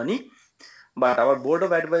us money. But our board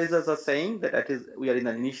of advisors are saying that we are in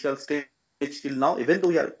an initial stage till now, even though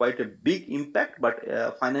we are quite a big impact, but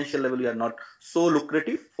financial level we are not so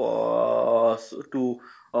lucrative for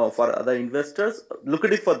other investors.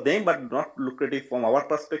 Lucrative for them, but not lucrative from our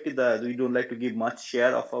perspective. That we don't like to give much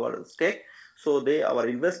share of our stake. So our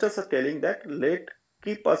investors are telling that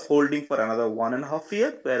keep us holding for another 1.5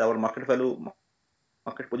 years, where our market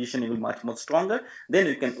position will be much more stronger. Then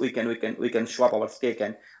we can swap our stake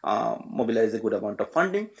and mobilize a good amount of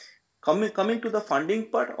funding. Coming to the funding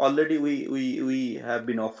part, already we have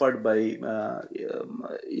been offered by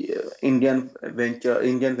Indian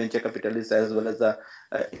venture capitalists as well as the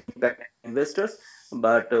impact investors.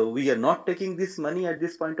 But we are not taking this money at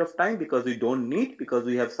this point of time because we don't need, because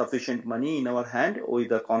we have sufficient money in our hand with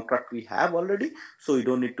the contract we have already. So we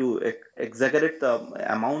don't need to exaggerate the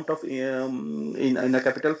amount of in a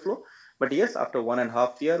capital flow. But yes, after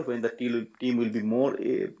 1.5 year, when the team will be more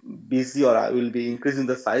busy, or I will be increasing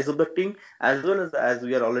the size of the team, as well as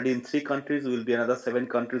we are already in 3 countries, we will be another 7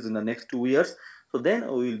 countries in the next 2 years. So then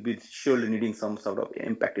we will be surely needing some sort of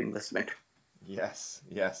impact investment. Yes,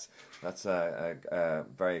 yes, that's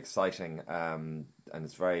very exciting, and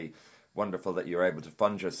it's very wonderful that you're able to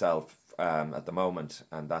fund yourself at the moment,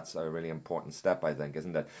 and that's a really important step, I think,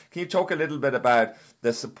 isn't it? Can you talk a little bit about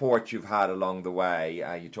the support you've had along the way?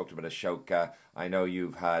 You talked about Ashoka. I know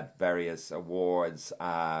you've had various awards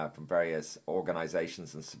from various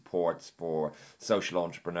organisations and supports for social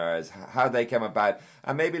entrepreneurs, how they came about,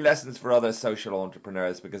 and maybe lessons for other social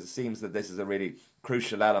entrepreneurs, because it seems that this is a really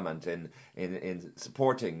crucial element in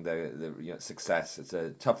supporting the success. It's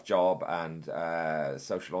a tough job, and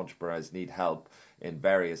social entrepreneurs need help in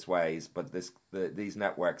various ways, but these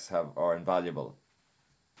networks are invaluable.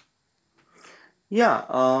 Yeah,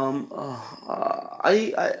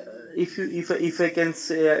 I if I can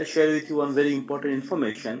say, share with you one very important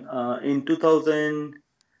information. In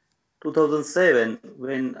 2007,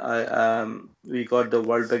 when we got the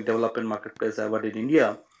World Bank Development Marketplace Award in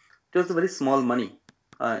India, it was a very small money.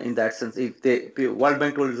 In that sense, if the World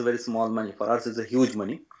Bank told is a very small money, for us it's a huge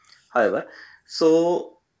money. However,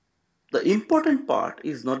 so the important part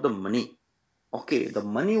is not the money. Okay, the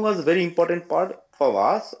money was very important part for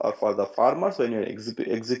us or for the farmers when you're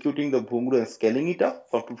executing the Bhumru and scaling it up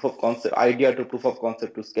from proof of concept idea to proof of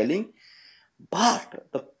concept to scaling. But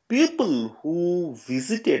the people who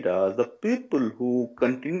visited us, the people who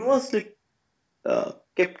continuously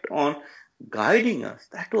kept on guiding us,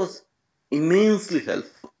 that was immensely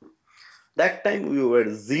helpful. That time we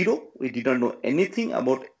were zero. We did not know anything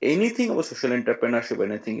about social entrepreneurship,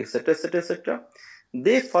 anything, etc., etc., etc.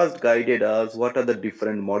 They first guided us. What are the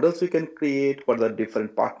different models we can create? What are the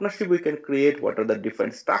different partnership we can create? What are the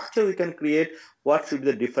different structure we can create? What should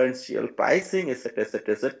be the differential pricing, etc.,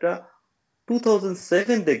 etc., etc.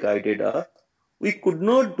 2007 they guided us. We could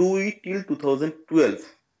not do it till 2012.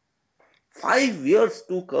 5 years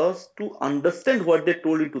took us to understand what they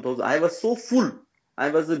told in 2000. I was so full. I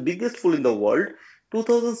was the biggest fool in the world.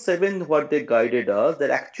 2007, what they guided us, that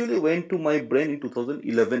actually went to my brain in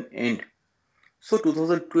 2011 end. So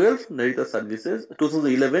 2012, Narita Services,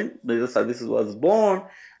 2011, Narita Services was born.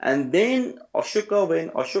 And then Ashoka,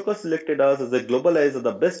 when Ashoka selected us as a globalizer,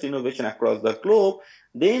 the best innovation across the globe,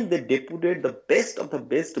 then they deputed the best of the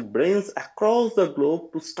best brains across the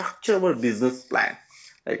globe to structure our business plan,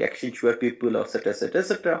 like Accenture people, etc., etc.,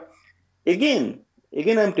 etc. Again,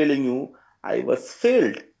 I'm telling you, I was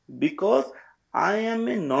failed because I am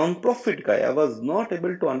a non-profit guy. I was not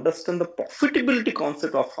able to understand the profitability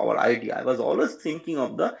concept of our idea. I was always thinking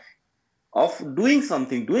of doing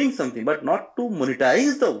something, but not to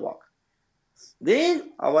monetize the work.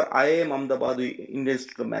 Then our IIM Ahmedabad, Indian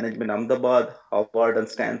Institute of Management Ahmedabad, Harvard and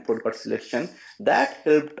Stanford got selection. That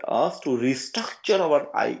helped us to restructure our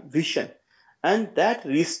vision. And that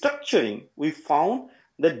restructuring, we found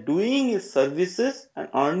that doing services and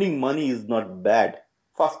earning money is not bad.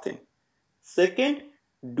 First thing. Second,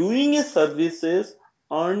 doing a services,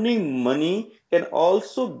 earning money can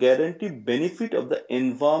also guarantee benefit of the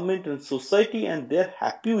environment and society, and they're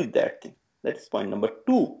happy with that thing. That's point number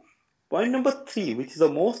 2. Point number 3, which is the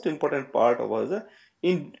most important part of us,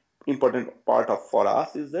 for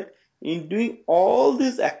us, is that in doing all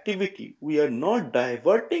this activity, we are not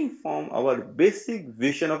diverting from our basic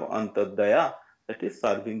vision of Antardaya, that is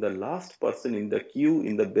serving the last person in the queue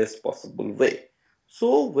in the best possible way.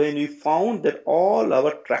 So when we found that all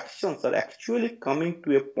our tractions are actually coming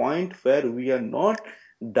to a point where we are not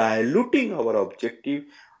diluting our objective,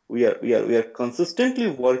 we are consistently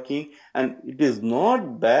working, and it is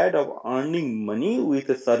not bad of earning money with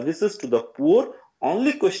the services to the poor.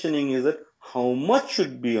 Only questioning is that how much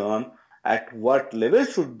should be earned, at what level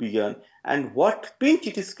should be earned, and what pinch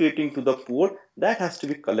it is creating to the poor. That has to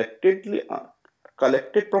be collected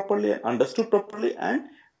properly, understood properly, and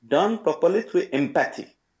done properly through empathy.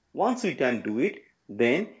 Once we can do it,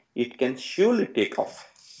 then it can surely take off.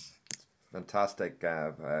 Fantastic,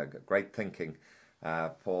 great thinking,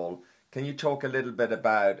 Paul. Can you talk a little bit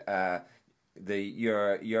about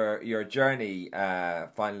your journey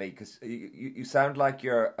finally? Because you sound like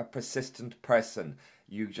you're a persistent person.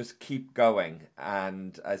 You just keep going,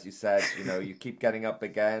 and as you said, you keep getting up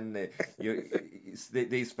again.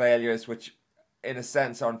 These failures, which in a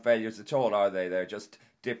sense aren't failures at all, are they? They're just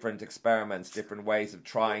different experiments, different ways of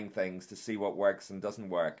trying things to see what works and doesn't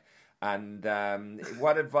work. And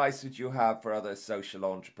what advice would you have for other social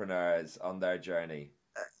entrepreneurs on their journey?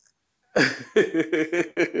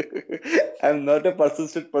 I'm not a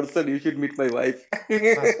persistent person. You should meet my wife.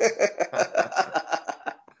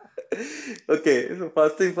 Okay, so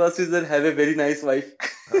first thing first is that have a very nice wife.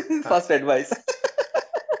 First advice.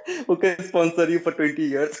 Who can sponsor you for 20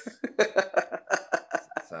 years.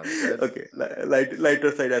 Sounds good. Okay,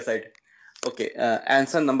 lighter side aside. Okay,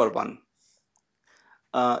 answer number one.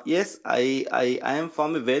 Yes, I am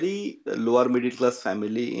from a very lower middle class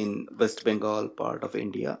family in West Bengal part of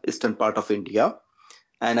India, eastern part of India,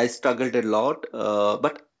 and I struggled a lot.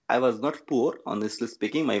 But I was not poor, honestly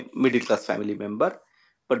speaking, my middle class family member.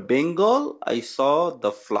 But Bengal, I saw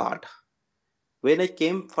the flood. When I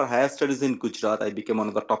came for higher studies in Gujarat, I became one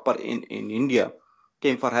of the topper in India.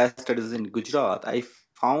 Came for higher studies in Gujarat. I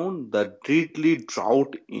found the deadly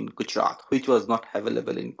drought in Gujarat, which was not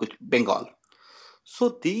available in Bengal.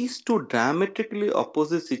 So these two dramatically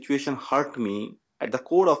opposite situations hurt me at the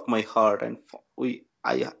core of my heart, and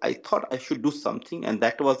I thought I should do something, and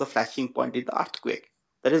that was the flashing point in the earthquake.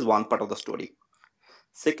 That is one part of the story.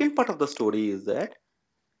 Second part of the story is that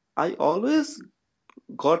I always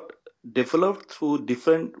got developed through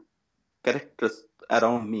different characters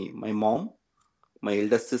around me. My mom, my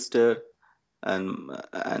elder sister, and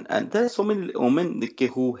there are so many women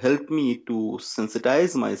who helped me to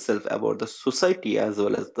sensitize myself about the society as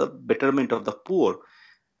well as the betterment of the poor.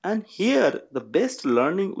 And here, the best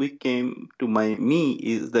learning came to me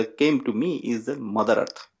is the Mother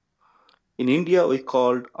Earth. In India, we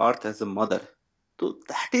called Earth as a mother. So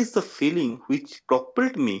that is the feeling which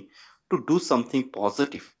propelled me to do something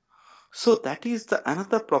positive. So that is the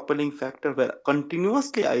another propelling factor where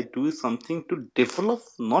continuously I do something to develop,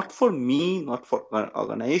 not for me, not for an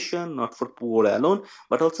organization, not for poor alone,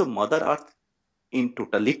 but also Mother Earth in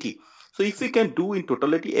totality. So if we can do in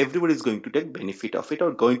totality, everybody is going to take benefit of it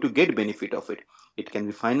or going to get benefit of it. It can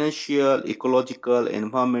be financial, ecological,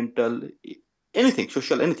 environmental, anything,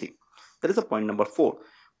 social, anything. That is the point number 4.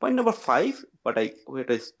 Point number 5, what I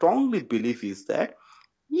strongly believe is that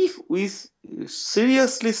if we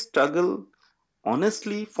seriously struggle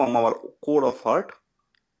honestly from our core of heart,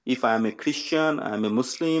 if I am a Christian, I am a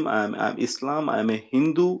Muslim, I am Islam, I am a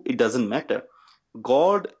Hindu, it doesn't matter.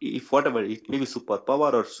 God, if whatever, it may be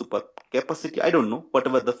superpower or super capacity, I don't know,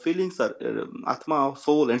 whatever the feelings are, Atma,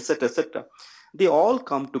 soul, etc., they all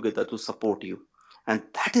come together to support you. And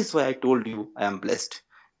that is why I told you I am blessed.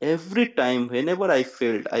 Every time, whenever I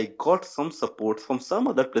failed, I got some support from some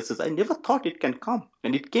other places. I never thought it can come,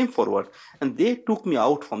 and it came forward. And they took me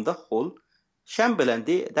out from the whole shamble, and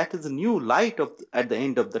that is a new light at the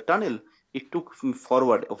end of the tunnel. It took me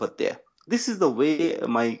forward over there. This is the way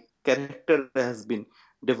my character has been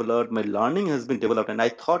developed, my learning has been developed, and I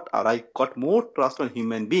thought, or I got more trust on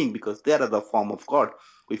human being because they are the form of God.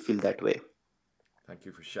 We feel that way. Thank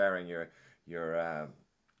you for sharing your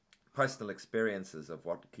personal experiences of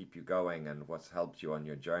what keep you going and what's helped you on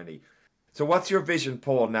your journey. So what's your vision,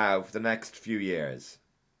 Paul, now for the next few years?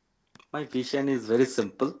 My vision is very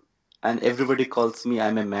simple, and everybody calls me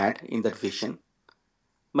I'm a mad in that vision.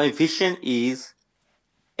 My vision is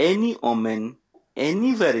any woman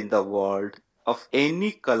anywhere in the world of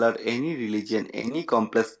any color, any religion, any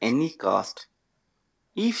complex, any caste,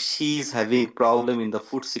 if she is having problem in the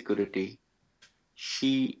food security,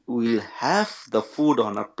 she will have the food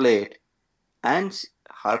on her plate, and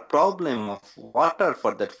her problem of water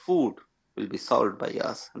for that food will be solved by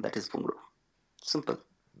us, and that is Bungro. Simple.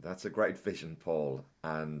 That's a great vision, Paul.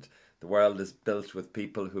 And the world is built with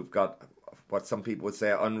people who've got what some people would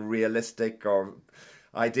say unrealistic or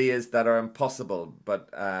ideas that are impossible.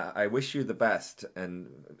 But I wish you the best and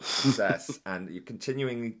success, and you're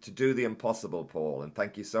continuing to do the impossible, Paul. And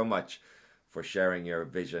thank you so much for sharing your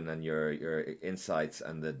vision and your insights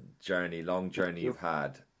and the long journey you've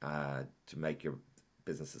had to make your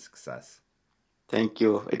business a success. Thank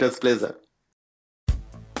you. It was a pleasure.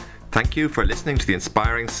 Thank you for listening to the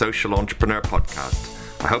Inspiring Social Entrepreneur podcast.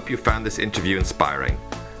 I hope you found this interview inspiring.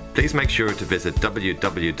 Please make sure to visit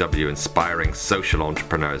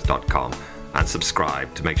www.inspiringsocialentrepreneurs.com and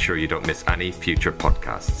subscribe to make sure you don't miss any future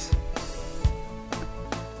podcasts.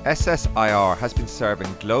 SSIR has been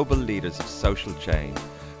serving global leaders of social change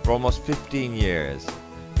for almost 15 years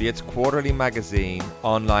via its quarterly magazine,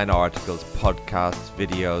 online articles, podcasts,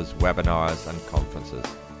 videos, webinars and conferences.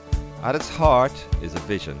 At its heart is a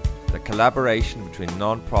vision that collaboration between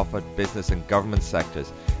non-profit, business and government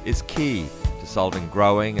sectors is key to solving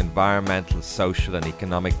growing environmental, social and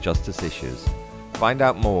economic justice issues. Find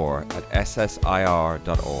out more at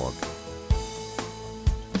ssir.org.